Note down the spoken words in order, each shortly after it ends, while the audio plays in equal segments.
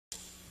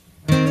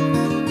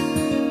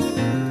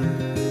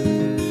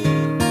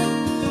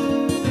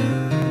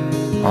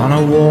On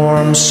a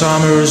warm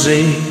summer's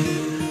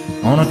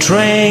eve, on a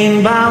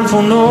train bound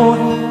for north,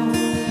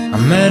 I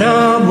met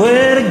up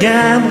with a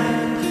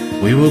gambler.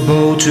 We were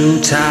both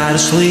too tired to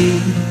sleep,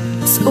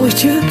 so we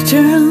took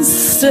turns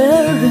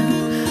staring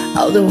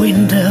out the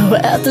window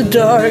at the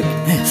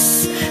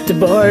darkness. The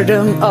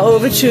boredom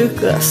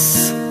overtook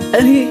us,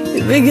 and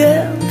he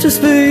began to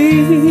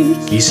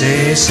speak. He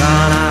said, son,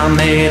 I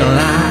made a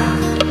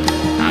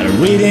lie out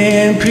of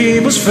reading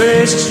people's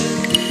faces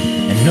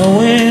and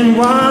knowing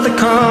what the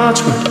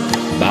cards were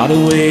by the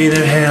way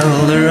they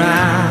held their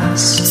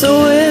eyes.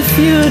 So if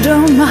you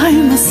don't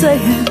mind my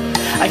saying,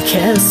 I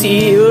can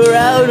see you're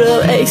out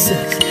of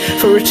aces.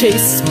 For a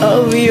taste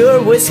of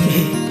your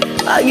whiskey,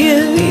 I'll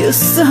give you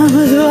some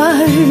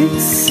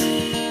advice.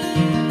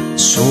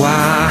 So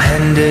I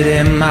handed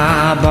him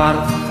my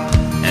bottle,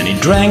 and he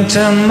drank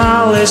till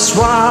my lips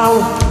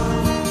swallowed.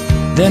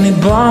 Then he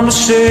bummed a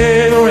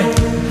cigarette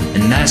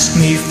and asked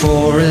me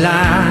for a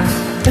light.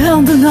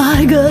 And the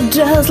night got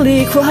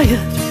deathly quiet,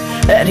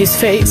 and his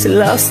face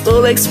lost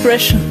all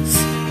expressions.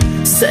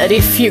 Said,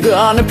 if you're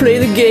gonna play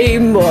the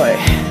game, boy,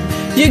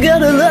 you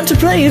gotta learn to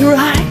play it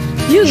right.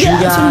 You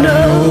gotta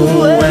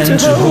know when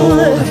to hold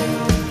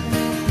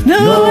it,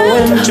 know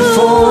when to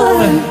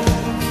fold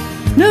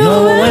it,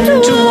 know when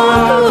to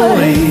walk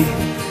away,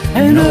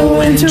 and know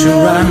when to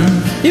run.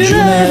 You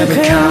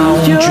never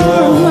count your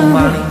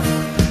money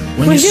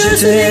when you're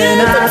sitting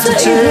at the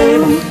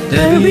table.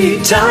 There'll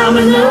be time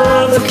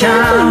enough for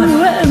counting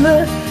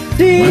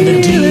when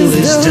the deal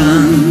is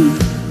done.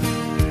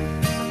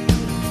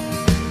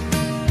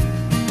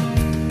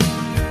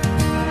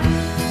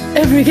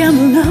 Every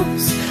gambler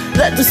knows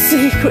that the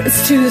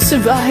secrets to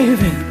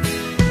surviving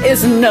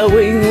is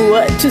knowing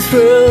what to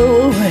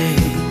throw away,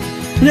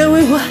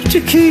 knowing what to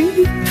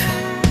keep.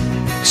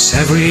 'Cause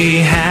every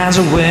hand's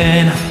a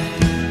winner,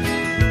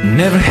 and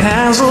every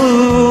hand's a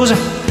loser,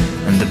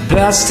 and the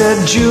best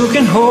that you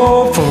can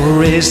hope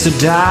for is to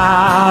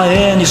die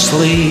in your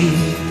sleep.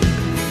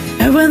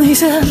 And when he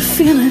had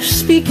finished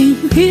speaking,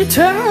 he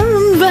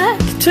turned back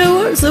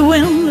towards the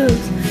windows,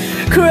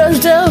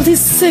 crushed out his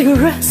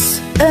cigarettes,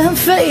 and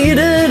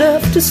faded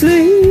off to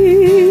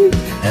sleep.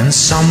 And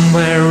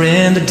somewhere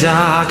in the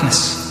darkness,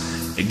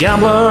 the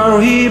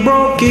gambler, he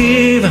broke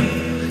even.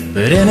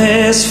 But in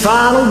his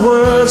final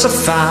words, I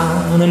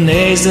found an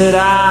ace that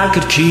I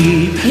could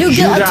keep. You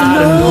gotta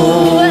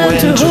know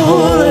when to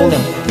hold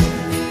him,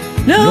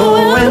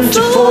 know when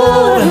to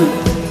fold him,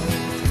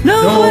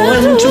 know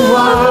when to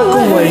walk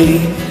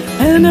away,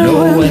 and know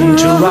when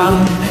to run.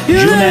 You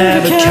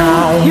never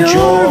count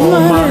your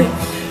money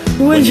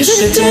when you're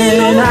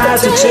sitting at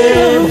the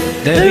table.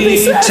 There'll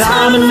be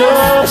time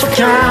enough for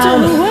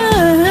counting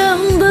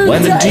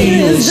when the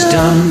deal is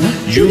done.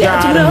 You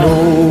gotta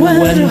know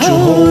when to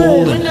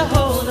hold it,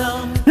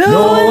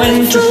 know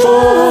when to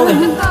fold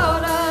it,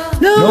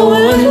 know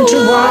when to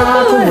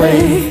walk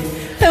away,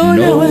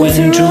 know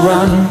when to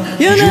run.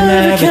 You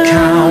never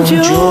count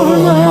your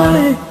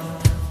money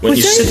when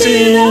you're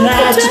sitting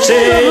at the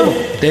table.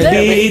 There'll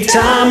be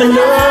time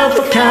enough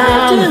for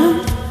counting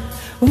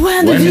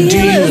when the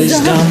deal is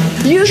done.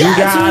 You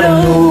gotta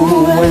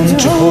know when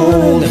to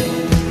hold it,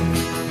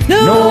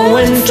 know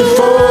when to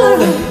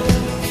fold it,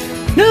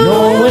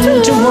 know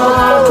when to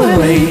walk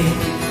away,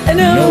 and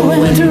know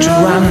when to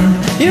run.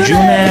 You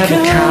never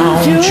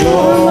count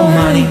your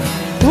money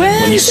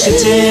when you're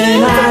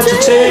sitting at the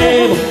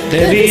table.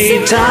 There'll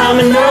be time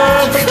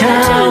enough for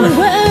counting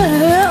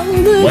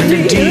when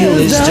the deal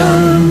is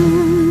done.